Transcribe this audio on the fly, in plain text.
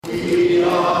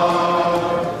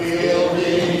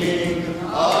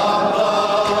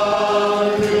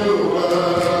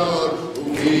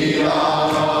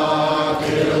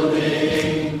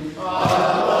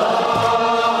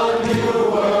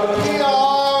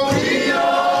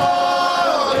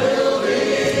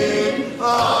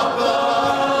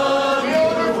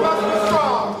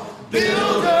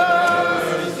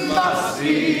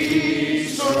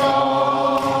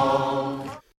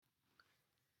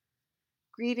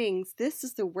Greetings. This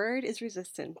is The Word is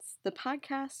Resistance, the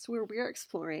podcast where we are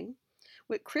exploring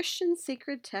what Christian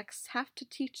sacred texts have to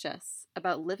teach us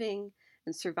about living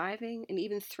and surviving and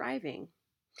even thriving in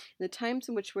the times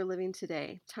in which we're living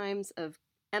today, times of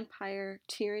empire,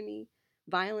 tyranny,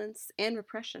 violence, and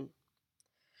repression.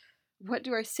 What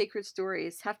do our sacred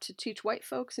stories have to teach white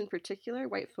folks in particular,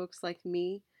 white folks like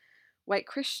me, white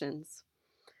Christians,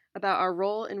 about our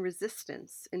role in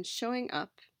resistance, in showing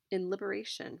up in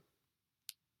liberation?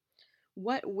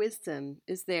 What wisdom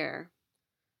is there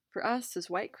for us as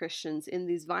white Christians in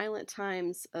these violent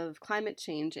times of climate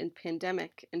change and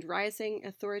pandemic and rising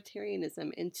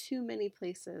authoritarianism in too many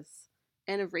places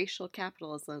and of racial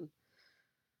capitalism?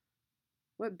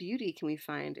 What beauty can we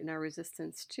find in our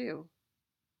resistance too?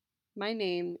 My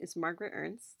name is Margaret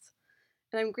Ernst,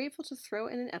 and I'm grateful to throw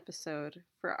in an episode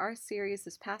for our series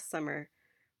this past summer,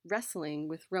 Wrestling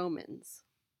with Romans.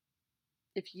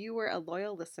 If you were a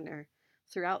loyal listener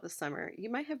throughout the summer, you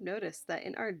might have noticed that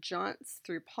in our jaunts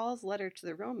through Paul's letter to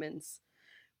the Romans,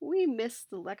 we missed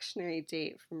the lectionary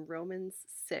date from Romans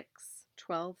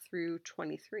 6:12 through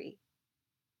 23.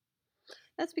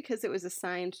 That's because it was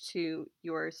assigned to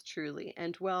yours truly,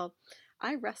 and well,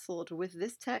 I wrestled with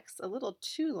this text a little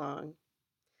too long.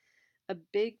 A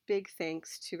big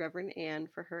thanks to Reverend Anne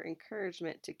for her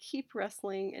encouragement to keep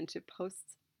wrestling and to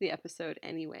post the episode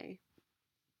anyway.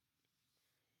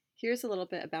 Here's a little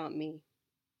bit about me.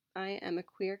 I am a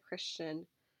queer Christian,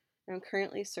 and I'm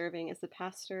currently serving as the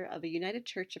pastor of a United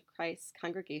Church of Christ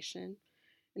congregation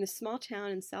in a small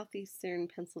town in southeastern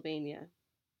Pennsylvania.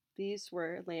 These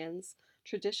were lands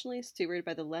traditionally stewarded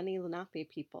by the Lenni Lenape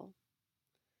people.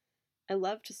 I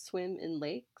love to swim in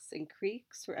lakes and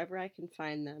creeks wherever I can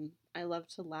find them. I love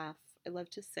to laugh. I love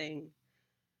to sing.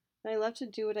 And I love to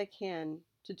do what I can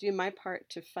to do my part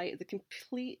to fight the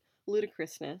complete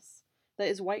ludicrousness that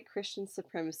is white Christian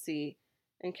supremacy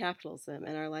and capitalism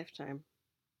in our lifetime.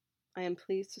 I am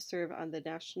pleased to serve on the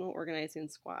national organizing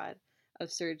squad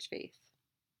of Surge Faith.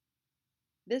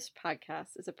 This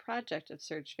podcast is a project of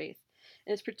Surge Faith,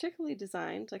 and is particularly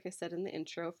designed, like I said in the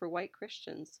intro, for white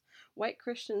Christians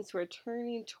who are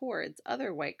turning towards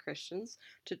other white Christians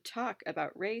to talk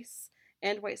about race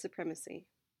and white supremacy.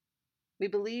 We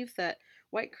believe that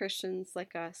white Christians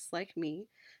like us, like me,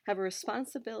 have a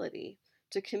responsibility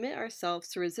to commit ourselves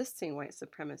to resisting white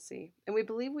supremacy, and we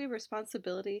believe we have a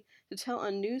responsibility to tell a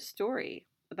new story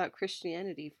about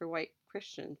Christianity for white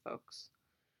Christian folks,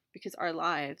 because our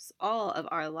lives, all of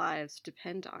our lives,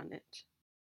 depend on it.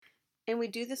 And we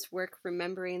do this work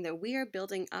remembering that we are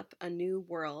building up a new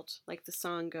world, like the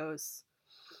song goes.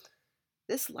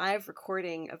 This live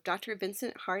recording of Dr.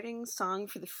 Vincent Harding's Song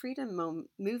for the Freedom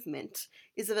Movement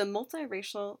is of a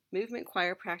multiracial movement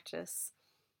choir practice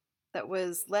that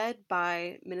was led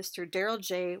by Minister Daryl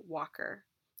J. Walker.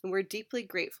 And we're deeply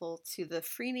grateful to the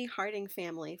Freeney Harding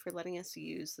family for letting us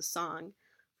use the song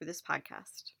for this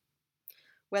podcast.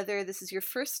 Whether this is your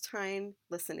first time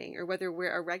listening or whether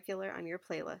we're a regular on your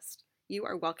playlist, you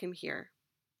are welcome here.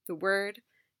 The word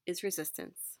is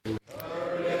resistance.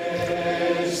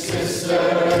 Courage,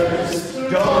 sisters,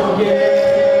 don't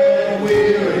get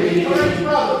weary. Courage,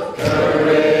 brothers,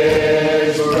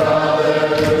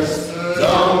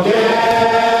 don't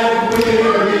get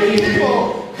weary.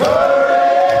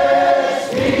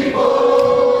 Courage,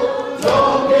 people,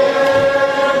 don't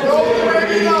get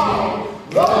weary.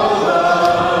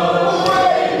 Roll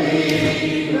away,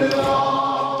 we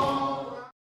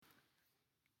belong.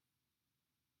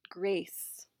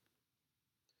 Grace.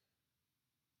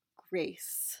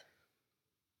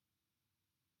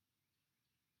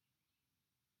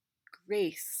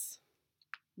 Grace.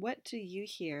 What do you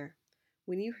hear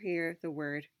when you hear the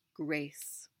word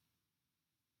grace?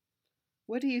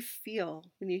 What do you feel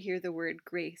when you hear the word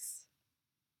grace?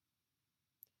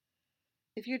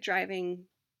 If you're driving,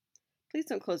 please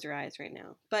don't close your eyes right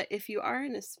now. But if you are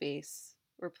in a space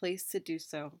or place to do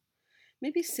so,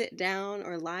 maybe sit down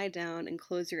or lie down and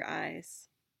close your eyes.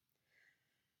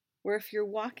 Or if you're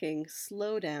walking,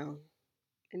 slow down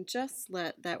and just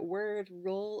let that word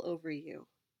roll over you.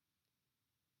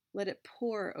 Let it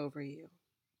pour over you.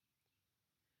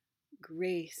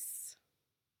 Grace.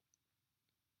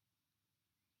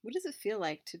 What does it feel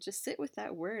like to just sit with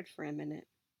that word for a minute?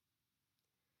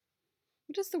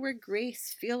 What does the word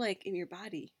grace feel like in your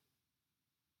body?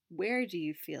 Where do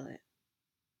you feel it?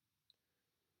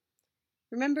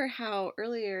 Remember how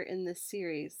earlier in this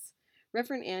series,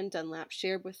 Reverend Anne Dunlap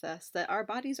shared with us that our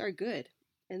bodies are good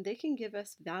and they can give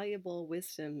us valuable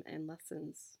wisdom and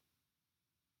lessons.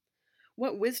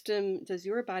 What wisdom does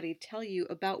your body tell you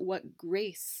about what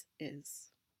grace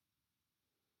is?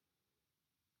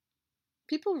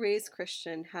 People raised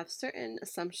Christian have certain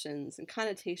assumptions and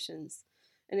connotations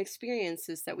and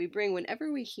experiences that we bring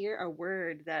whenever we hear a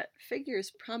word that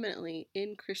figures prominently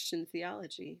in Christian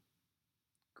theology.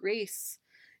 Grace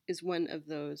is one of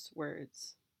those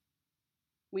words.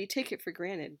 We take it for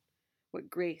granted what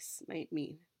grace might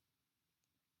mean.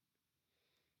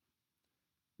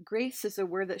 Grace is a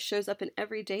word that shows up in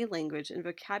everyday language and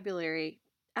vocabulary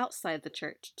outside the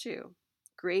church, too.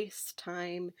 Grace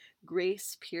time,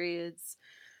 grace periods,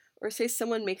 or say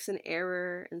someone makes an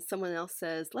error and someone else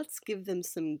says, let's give them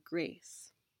some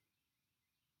grace.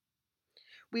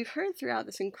 We've heard throughout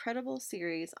this incredible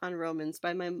series on Romans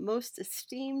by my most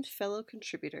esteemed fellow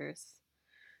contributors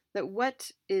that what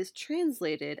is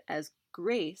translated as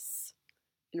grace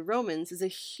in Romans is a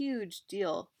huge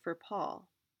deal for Paul.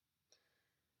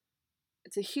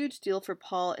 It's a huge deal for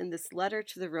Paul in this letter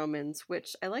to the Romans,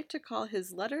 which I like to call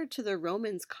his letter to the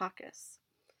Romans caucus.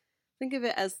 Think of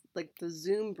it as like the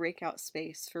Zoom breakout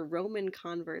space for Roman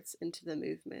converts into the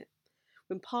movement,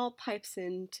 when Paul pipes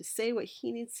in to say what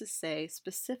he needs to say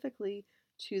specifically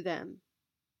to them.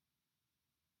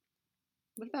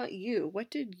 What about you? What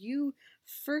did you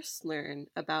first learn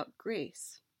about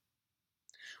grace?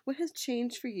 What has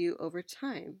changed for you over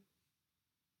time?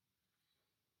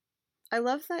 I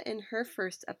love that in her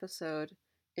first episode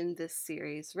in this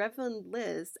series, Reverend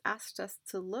Liz asked us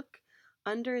to look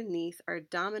underneath our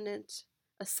dominant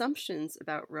assumptions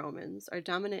about Romans, our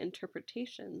dominant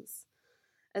interpretations,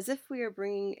 as if we are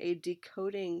bringing a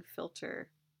decoding filter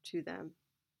to them.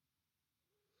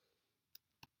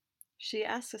 She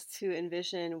asks us to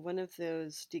envision one of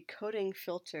those decoding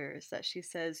filters that she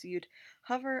says you'd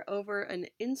hover over an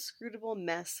inscrutable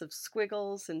mess of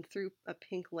squiggles, and through a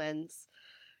pink lens,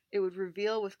 it would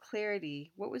reveal with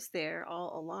clarity what was there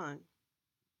all along.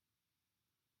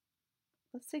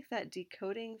 Let's take that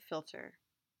decoding filter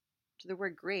to the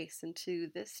word grace into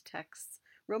this text,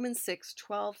 Romans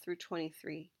 6:12 through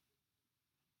 23.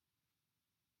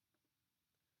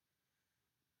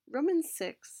 Romans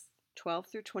 6:12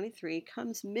 through 23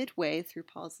 comes midway through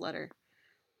Paul's letter.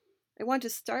 I want to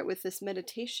start with this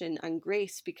meditation on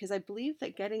grace because I believe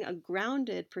that getting a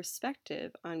grounded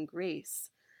perspective on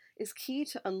grace is key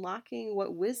to unlocking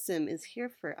what wisdom is here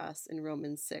for us in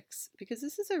Romans 6, because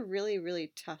this is a really,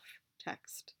 really tough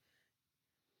text.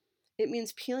 It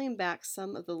means peeling back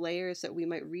some of the layers that we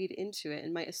might read into it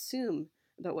and might assume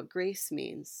about what grace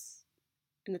means,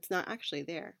 and it's not actually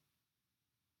there.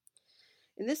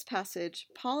 In this passage,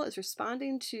 Paul is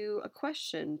responding to a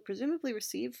question presumably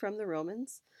received from the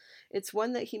Romans. It's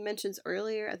one that he mentions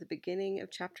earlier at the beginning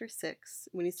of chapter 6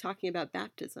 when he's talking about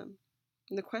baptism.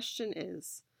 And the question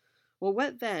is, well,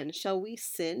 what then? Shall we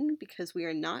sin because we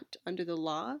are not under the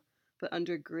law, but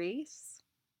under grace?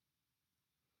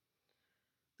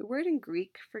 The word in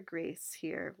Greek for grace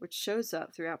here, which shows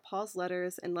up throughout Paul's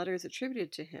letters and letters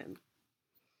attributed to him,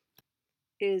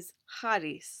 is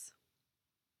charis.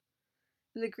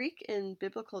 The Greek and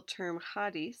biblical term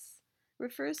charis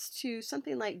refers to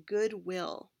something like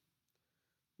goodwill,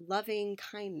 loving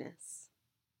kindness,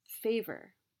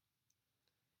 favor.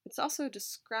 It's also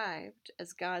described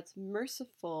as God's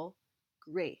merciful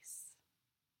grace.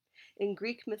 In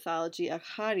Greek mythology, a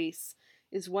charis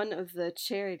is one of the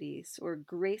charities or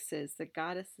graces, the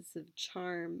goddesses of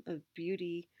charm, of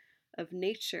beauty, of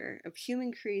nature, of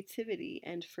human creativity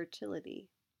and fertility.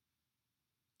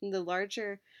 In the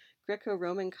larger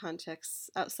Greco-Roman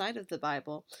contexts outside of the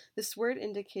Bible, this word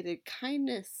indicated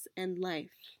kindness and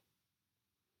life.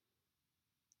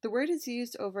 The word is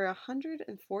used over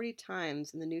 140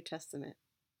 times in the New Testament,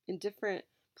 in different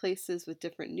places with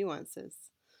different nuances.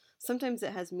 Sometimes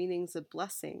it has meanings of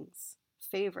blessings,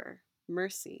 favor,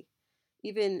 mercy,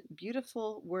 even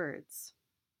beautiful words.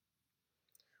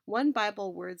 One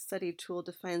Bible word study tool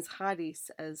defines charis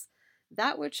as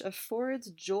that which affords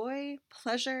joy,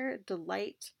 pleasure,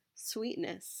 delight,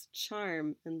 sweetness,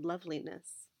 charm, and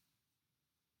loveliness.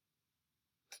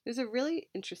 There's a really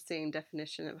interesting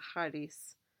definition of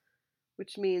charis,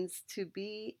 which means to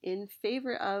be in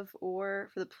favor of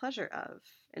or for the pleasure of,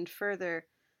 and further,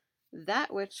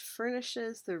 that which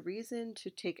furnishes the reason to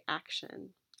take action,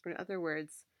 or in other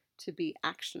words, to be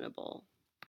actionable.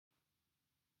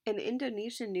 An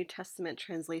Indonesian New Testament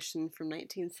translation from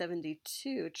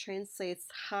 1972 translates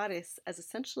charis as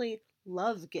essentially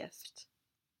love gift.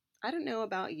 I don't know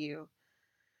about you,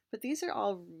 but these are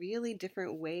all really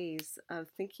different ways of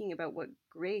thinking about what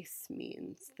grace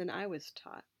means than I was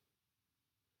taught.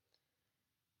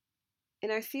 In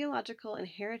our theological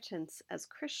inheritance as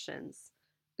Christians,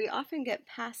 we often get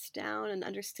passed down an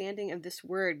understanding of this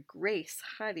word, grace,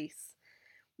 charis,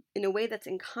 in a way that's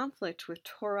in conflict with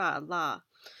Torah, law,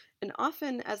 and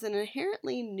often as an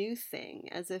inherently new thing,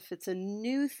 as if it's a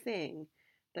new thing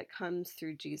that comes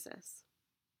through Jesus.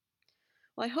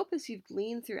 Well, I hope as you've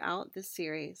gleaned throughout this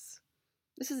series,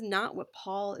 this is not what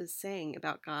Paul is saying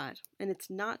about God, and it's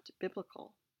not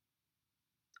biblical.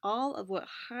 All of what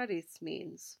charis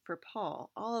means for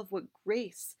Paul, all of what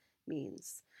grace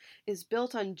means, is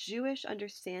built on Jewish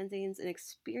understandings and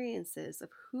experiences of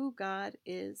who God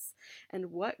is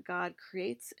and what God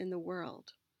creates in the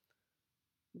world.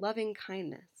 Loving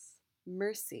kindness,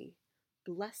 mercy,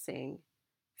 blessing,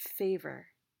 favor.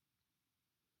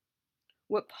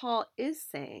 What Paul is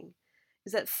saying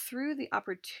is that through the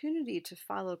opportunity to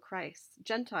follow Christ,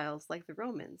 Gentiles like the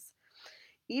Romans,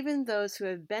 even those who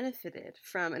have benefited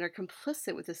from and are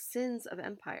complicit with the sins of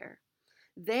empire,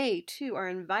 they too are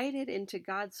invited into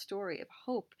God's story of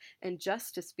hope and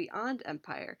justice beyond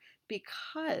empire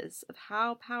because of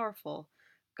how powerful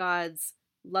God's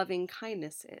loving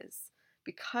kindness is,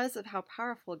 because of how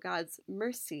powerful God's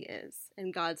mercy is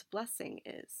and God's blessing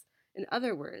is. In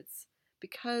other words,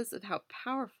 because of how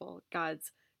powerful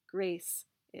God's grace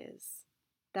is.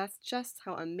 That's just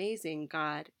how amazing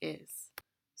God is.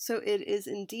 So it is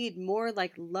indeed more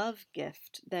like love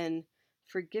gift than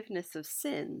forgiveness of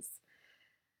sins.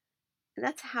 And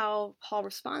that's how Paul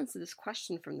responds to this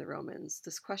question from the Romans.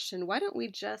 This question, why don't we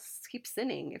just keep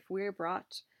sinning if we're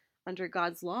brought under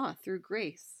God's law through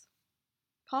grace?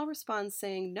 Paul responds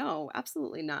saying, no,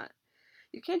 absolutely not.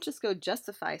 You can't just go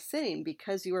justify sinning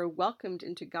because you are welcomed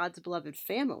into God's beloved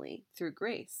family through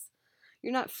grace.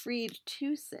 You're not freed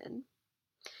to sin.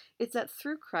 It's that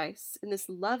through Christ, in this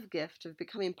love gift of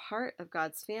becoming part of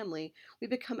God's family, we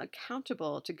become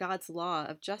accountable to God's law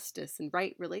of justice and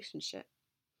right relationship.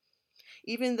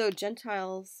 Even though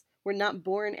Gentiles were not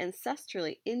born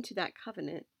ancestrally into that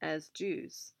covenant as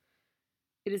Jews,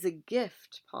 it is a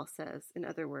gift, Paul says, in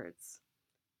other words,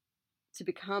 to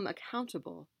become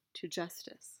accountable to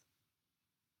justice.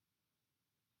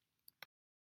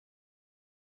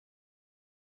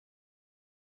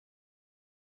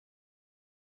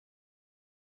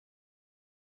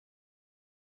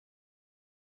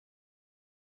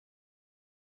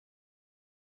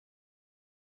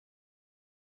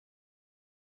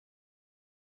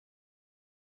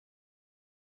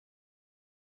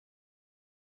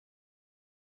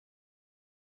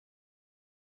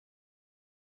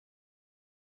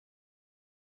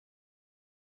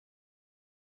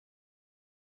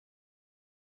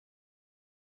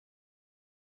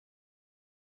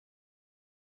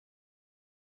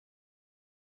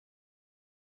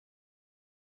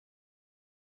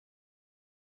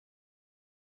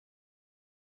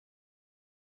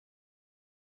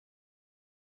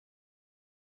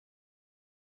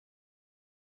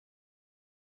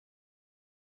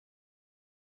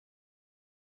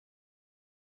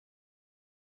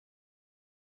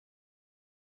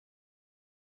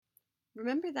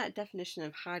 Remember that definition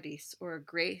of hadis, or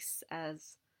grace,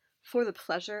 as for the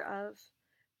pleasure of,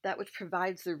 that which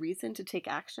provides the reason to take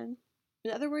action? In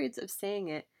other words of saying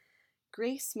it,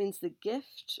 grace means the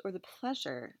gift or the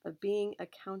pleasure of being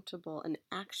accountable and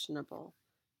actionable,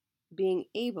 being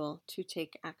able to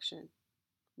take action.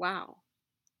 Wow.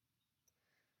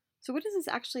 So, what does this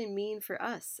actually mean for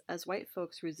us as white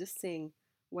folks resisting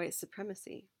white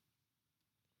supremacy?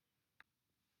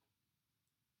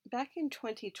 Back in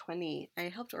 2020, I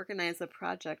helped organize a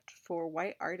project for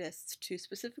white artists to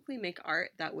specifically make art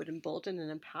that would embolden and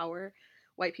empower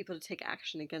white people to take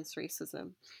action against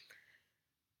racism.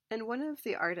 And one of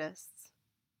the artists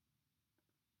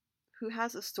who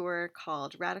has a store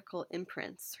called Radical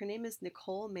Imprints, her name is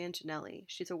Nicole Manginelli.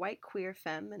 She's a white queer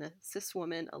femme and a cis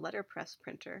woman, a letterpress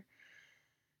printer.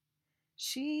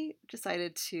 She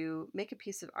decided to make a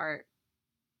piece of art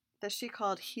that she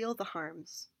called Heal the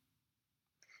Harms.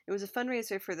 It was a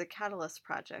fundraiser for the Catalyst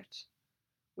Project,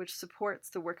 which supports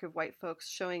the work of white folks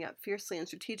showing up fiercely and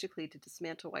strategically to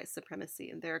dismantle white supremacy,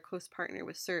 and they're a close partner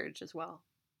with Surge as well.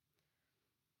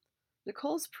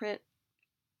 Nicole's print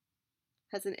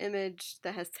has an image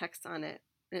that has text on it,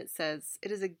 and it says,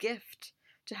 "It is a gift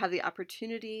to have the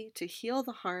opportunity to heal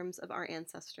the harms of our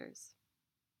ancestors.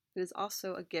 It is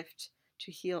also a gift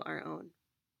to heal our own.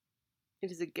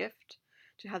 It is a gift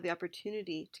to have the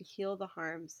opportunity to heal the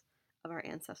harms of our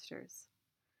ancestors.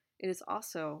 It is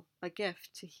also a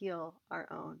gift to heal our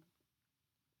own.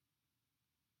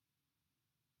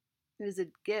 It is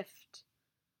a gift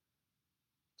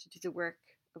to do the work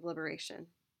of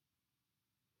liberation."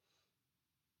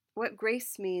 What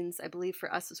grace means, I believe,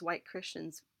 for us as white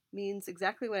Christians means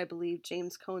exactly what I believe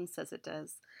James Cone says it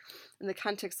does in the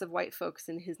context of white folks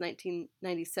in his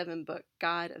 1997 book,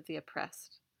 God of the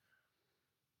Oppressed.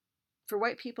 For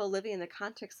white people living in the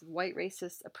context of white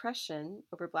racist oppression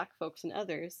over Black folks and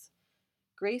others,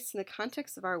 grace in the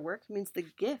context of our work means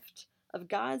the gift of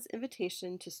God's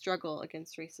invitation to struggle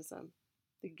against racism.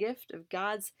 The gift of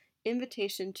God's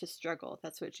invitation to struggle.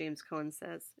 That's what James Cone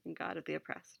says in God of the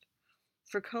Oppressed.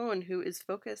 For Cone, who is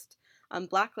focused on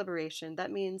Black liberation, that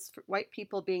means for white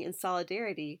people being in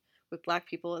solidarity with Black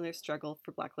people in their struggle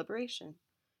for Black liberation,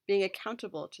 being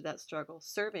accountable to that struggle,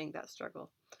 serving that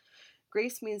struggle.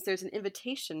 Grace means there's an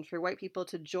invitation for white people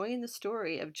to join the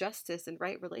story of justice and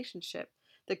right relationship,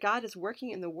 that God is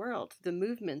working in the world through the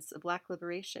movements of Black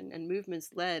liberation and movements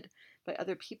led by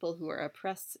other people who are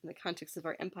oppressed in the context of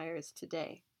our empires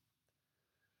today.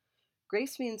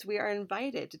 Grace means we are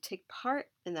invited to take part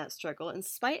in that struggle in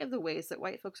spite of the ways that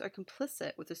white folks are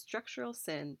complicit with the structural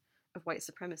sin of white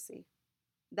supremacy.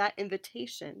 That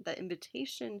invitation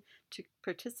to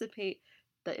participate,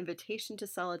 the invitation to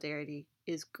solidarity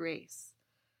is grace.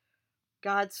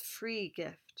 God's free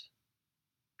gift,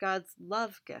 God's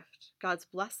love gift, God's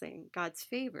blessing, God's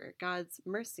favor, God's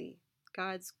mercy,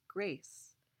 God's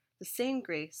grace. The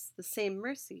same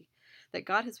mercy that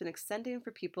God has been extending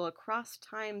for people across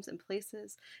times and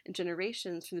places and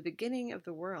generations from the beginning of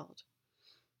the world.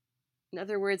 In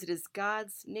other words, it is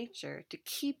God's nature to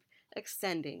keep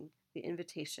extending the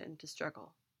invitation to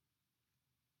struggle.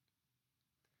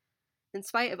 In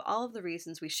spite of all of the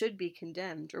reasons we should be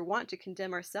condemned or want to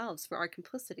condemn ourselves for our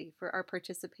complicity, for our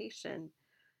participation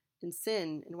in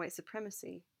sin and white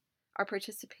supremacy, our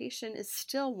participation is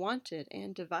still wanted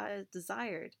and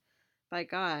desired by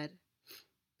God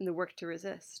in the work to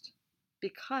resist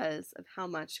because of how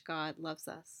much God loves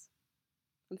us.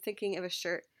 I'm thinking of a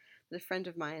shirt that a friend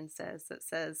of mine says,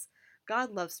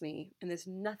 God loves me and there's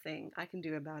nothing I can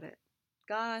do about it.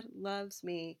 God loves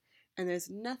me and there's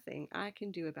nothing I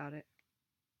can do about it.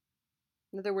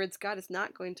 In other words, God is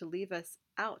not going to leave us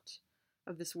out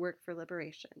of this work for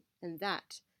liberation, and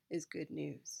that is good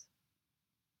news.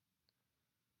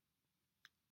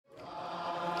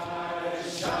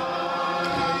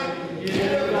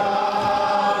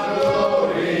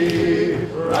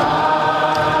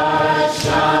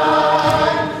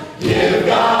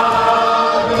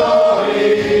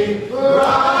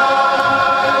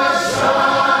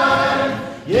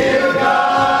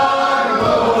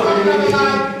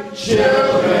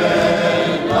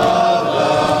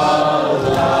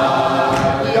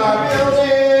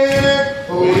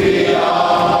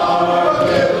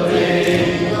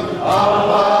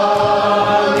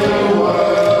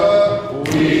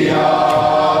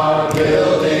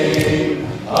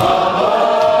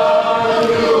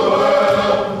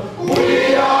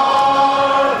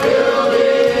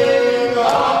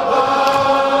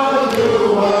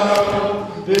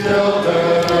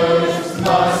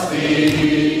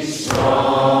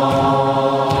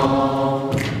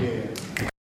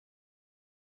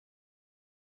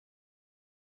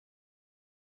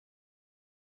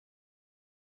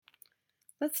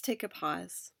 Let's take a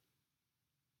pause.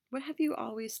 What have you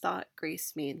always thought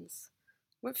grace means?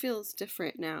 What feels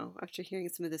different now after hearing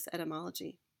some of this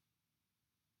etymology?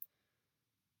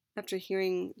 After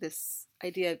hearing this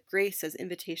idea of grace as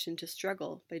invitation to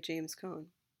struggle by James Cone?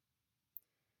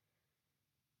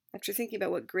 After thinking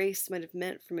about what grace might have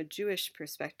meant from a Jewish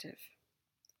perspective?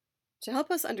 To help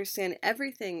us understand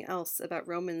everything else about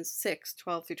Romans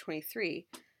 6:12-23,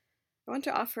 I want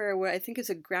to offer what I think is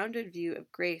a grounded view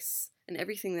of grace and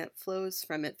everything that flows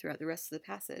from it throughout the rest of the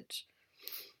passage,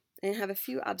 and have a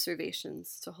few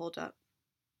observations to hold up.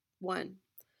 1.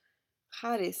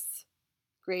 Charis,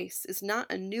 grace, is not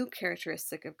a new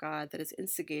characteristic of God that is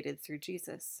instigated through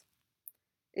Jesus.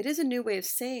 It is a new way of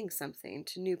saying something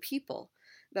to new people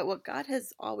about what God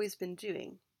has always been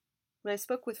doing. When I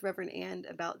spoke with Reverend Ann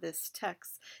about this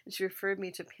text, and she referred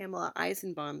me to Pamela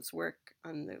Eisenbaum's work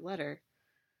on the letter,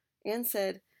 Anne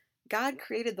said, God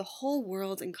created the whole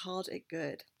world and called it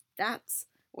good. That's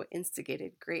what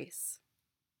instigated grace.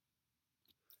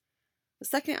 The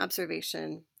second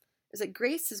observation is that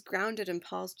grace is grounded in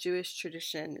Paul's Jewish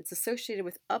tradition. It's associated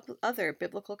with other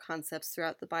biblical concepts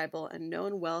throughout the Bible and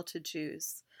known well to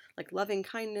Jews, like loving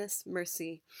kindness,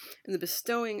 mercy, and the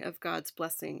bestowing of God's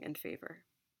blessing and favor.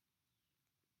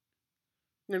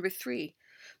 3,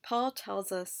 Paul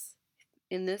tells us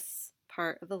in this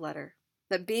part of the letter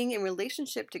that being in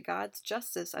relationship to God's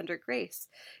justice under grace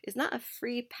is not a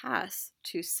free pass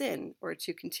to sin or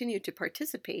to continue to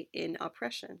participate in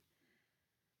oppression.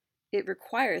 It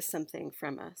requires something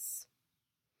from us.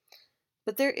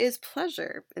 But there is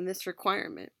pleasure in this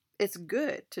requirement. It's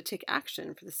good to take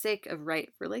action for the sake of right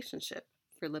relationship,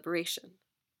 for liberation.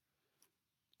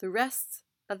 The rest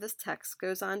of this text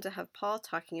goes on to have Paul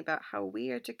talking about how we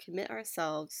are to commit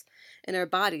ourselves and our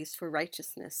bodies for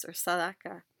righteousness, or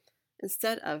sadaka,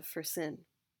 instead of for sin.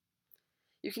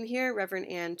 You can hear Reverend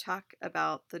Ann talk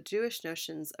about the Jewish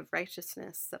notions of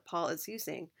righteousness that Paul is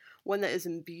using, one that is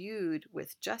imbued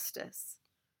with justice,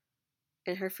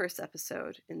 in her first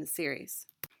episode in the series.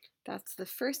 That's the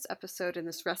first episode in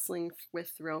this Wrestling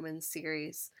with Romans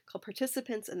series called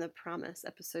Participants in the Promise,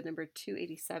 episode number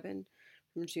 287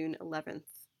 from June 11th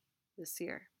this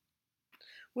year.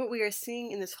 What we are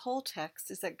seeing in this whole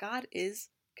text is that God is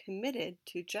committed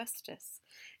to justice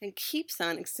and keeps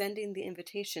on extending the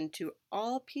invitation to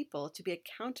all people to be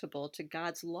accountable to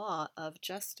God's law of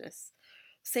justice.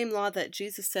 Same law that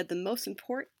Jesus said the most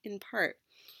important part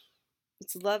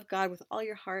is to love God with all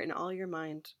your heart and all your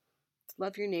mind, to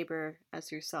love your neighbor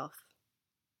as yourself.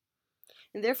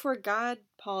 And therefore God,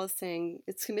 Paul is saying,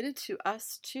 it's committed to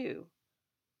us too,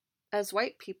 as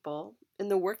white people, in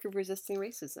the work of resisting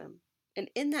racism. And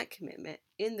in that commitment,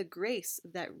 in the grace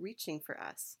of that reaching for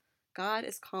us, God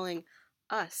is calling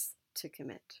us to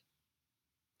commit.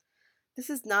 This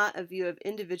is not a view of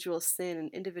individual sin and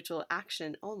individual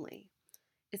action only.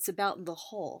 It's about the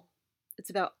whole. It's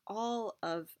about all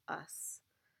of us.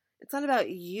 It's not about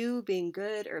you being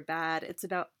good or bad. It's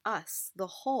about us, the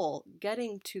whole,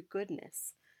 getting to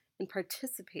goodness and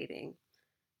participating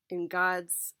in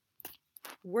God's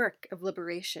work of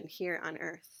liberation here on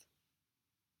earth.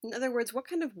 In other words, what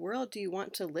kind of world do you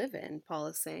want to live in, Paul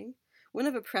is saying? One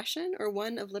of oppression or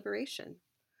one of liberation?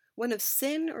 One of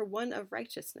sin or one of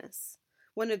righteousness?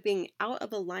 One of being out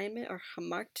of alignment or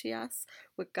hamartias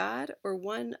with God, or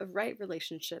one of right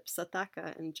relationships,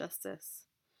 sataka, and justice?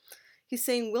 He's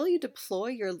saying, will you deploy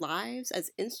your lives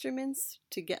as instruments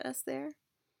to get us there?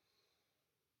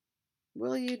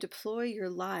 Will you deploy your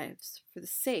lives for the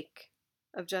sake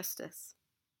of justice?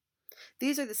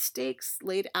 These are the stakes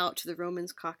laid out to the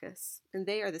Romans caucus, and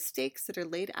they are the stakes that are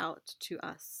laid out to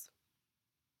us.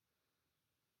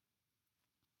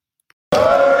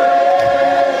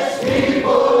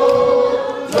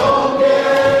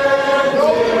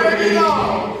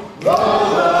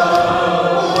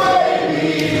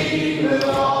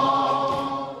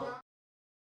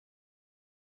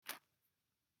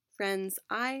 Friends,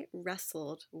 I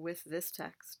wrestled with this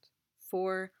text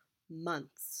for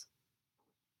months.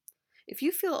 If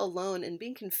you feel alone and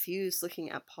being confused looking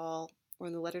at Paul or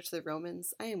in the letter to the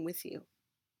Romans, I am with you.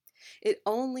 It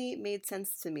only made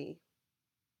sense to me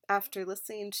after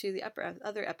listening to the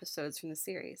other episodes from the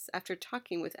series, after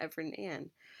talking with Reverend Ann,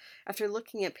 after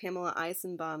looking at Pamela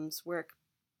Eisenbaum's work,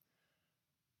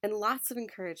 and lots of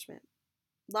encouragement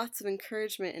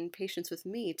and patience with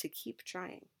me to keep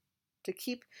trying, to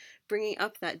keep bringing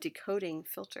up that decoding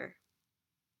filter.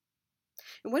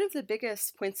 And one of the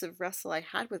biggest points of wrestle I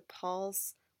had with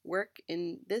Paul's work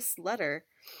in this letter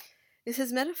is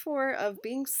his metaphor of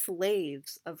being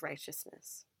slaves of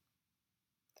righteousness.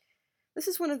 This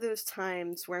is one of those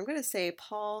times where I'm going to say,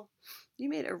 Paul, you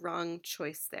made a wrong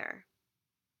choice there.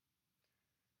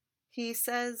 He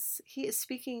says he is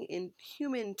speaking in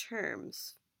human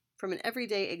terms from an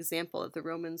everyday example that the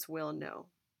Romans will know.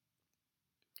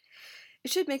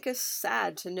 It should make us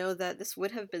sad to know that this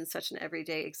would have been such an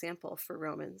everyday example for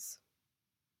Romans.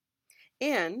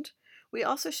 And we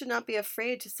also should not be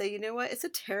afraid to say, you know what, it's a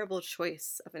terrible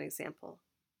choice of an example.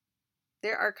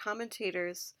 There are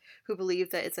commentators who believe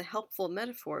that it's a helpful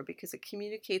metaphor because it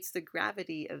communicates the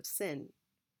gravity of sin,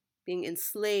 being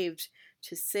enslaved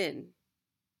to sin.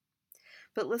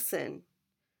 But listen,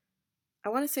 I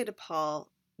want to say to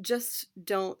Paul, just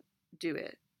don't do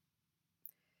it.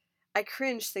 I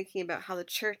cringe thinking about how the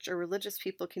church or religious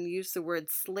people can use the word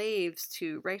slaves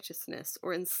to righteousness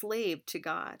or enslaved to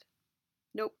God.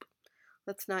 Nope,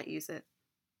 let's not use it.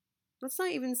 Let's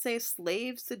not even say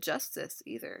slaves to justice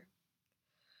either.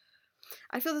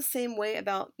 I feel the same way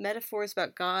about metaphors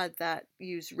about God that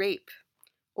use rape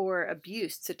or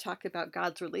abuse to talk about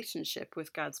God's relationship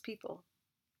with God's people.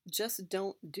 Just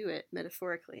don't do it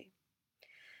metaphorically.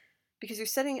 Because you're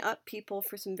setting up people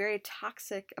for some very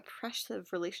toxic, oppressive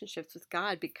relationships with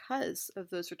God because of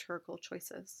those rhetorical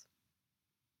choices.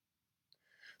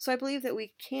 So I believe that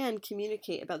we can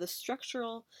communicate about the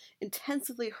structural,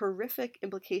 intensively horrific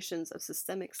implications of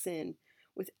systemic sin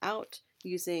without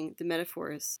using the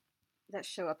metaphors that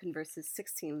show up in verses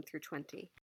 16 through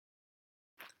 20.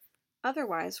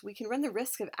 Otherwise, we can run the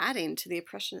risk of adding to the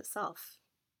oppression itself.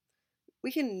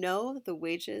 We can know the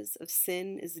wages of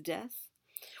sin is death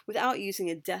without using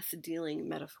a death-dealing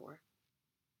metaphor.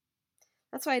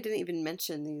 That's why I didn't even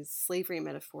mention these slavery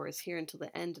metaphors here until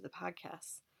the end of the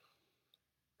podcast.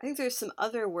 I think there's some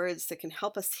other words that can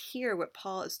help us hear what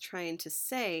Paul is trying to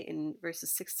say in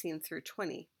verses 16 through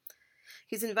 20.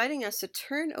 He's inviting us to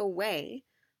turn away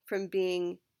from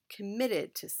being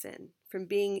committed to sin, from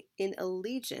being in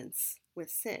allegiance with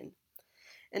sin,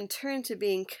 and turn to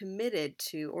being committed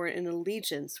to or in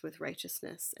allegiance with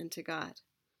righteousness and to God.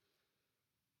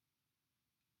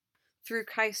 Through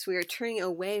Christ, we are turning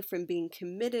away from being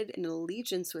committed in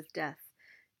allegiance with death,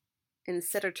 and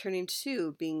instead are turning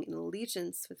to being in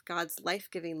allegiance with God's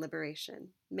life-giving liberation.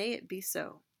 May it be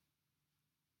so.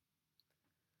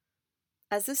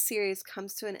 As this series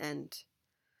comes to an end,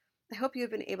 I hope you have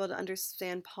been able to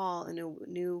understand Paul in a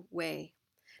new way,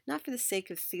 not for the sake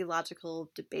of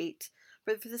theological debate,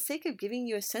 but for the sake of giving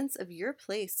you a sense of your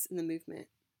place in the movement.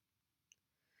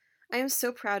 I am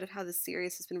so proud of how this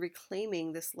series has been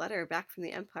reclaiming this letter back from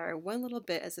the empire one little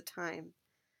bit at a time,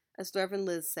 as Reverend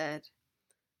Liz said,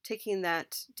 taking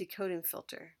that decoding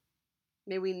filter.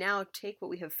 May we now take what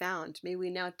we have found. May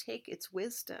we now take its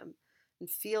wisdom and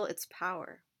feel its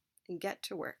power and get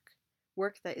to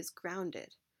work that is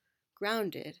grounded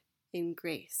in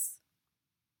grace.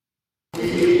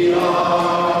 We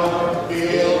are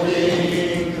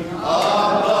building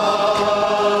a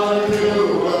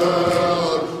new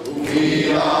world.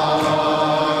 We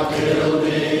are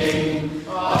building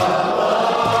a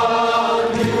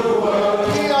new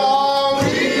world.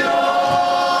 We are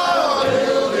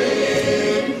building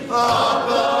a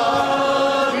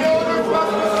new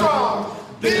world.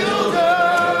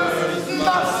 Builders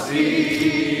must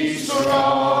be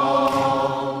strong.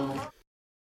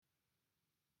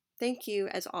 Thank you,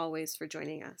 as always, for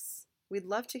joining us. We'd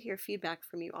love to hear feedback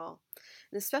from you all,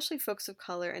 and especially folks of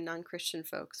color and non-Christian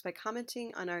folks, by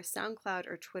commenting on our SoundCloud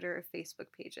or Twitter or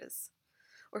Facebook pages,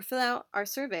 or fill out our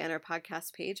survey on our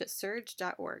podcast page at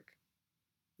surge.org.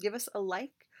 Give us a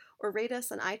like or rate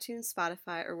us on iTunes,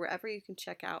 Spotify, or wherever you can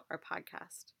check out our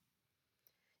podcast.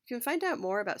 You can find out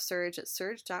more about Surge at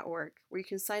surge.org, where you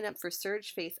can sign up for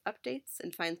Surge Faith updates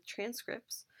and find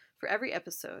transcripts for every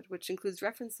episode, which includes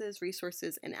references,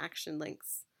 resources, and action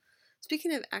links.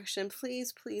 Speaking of action,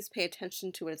 please pay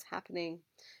attention to what is happening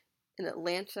in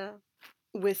Atlanta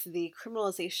with the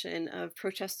criminalization of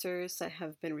protesters that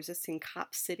have been resisting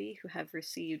Cop City, who have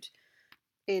received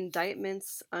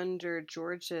indictments under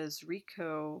Georgia's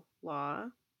RICO law.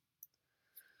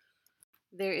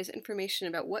 There is information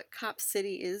about what Cop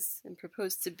City is and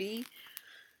proposed to be,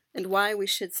 and why we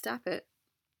should stop it,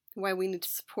 why we need to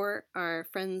support our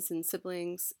friends and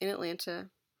siblings in Atlanta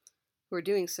who are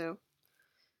doing so.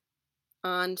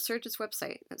 On Surge's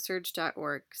website at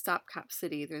surge.org, Stop Cop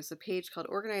City, there's a page called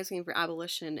Organizing for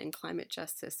Abolition and Climate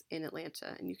Justice in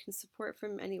Atlanta, and you can support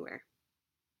from anywhere.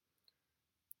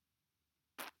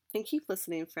 And keep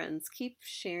listening, friends. Keep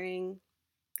sharing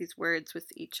these words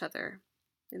with each other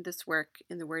in this work,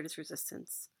 in The Word is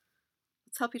Resistance.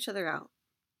 Let's help each other out.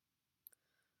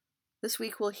 This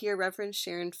week we'll hear Reverend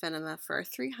Sharon Fenema for our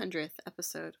 300th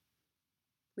episode.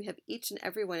 We have each and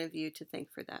every one of you to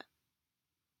thank for that.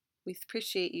 We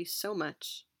appreciate you so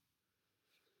much.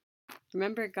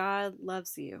 Remember, God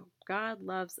loves you. God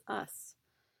loves us.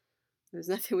 There's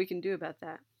nothing we can do about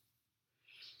that.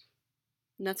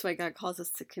 And that's why God calls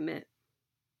us to commit.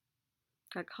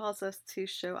 God calls us to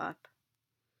show up.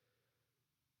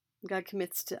 God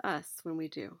commits to us when we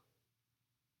do.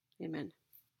 Amen.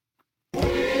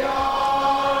 We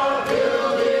are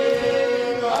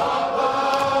building up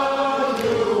a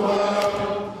new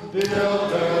world,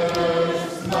 builders.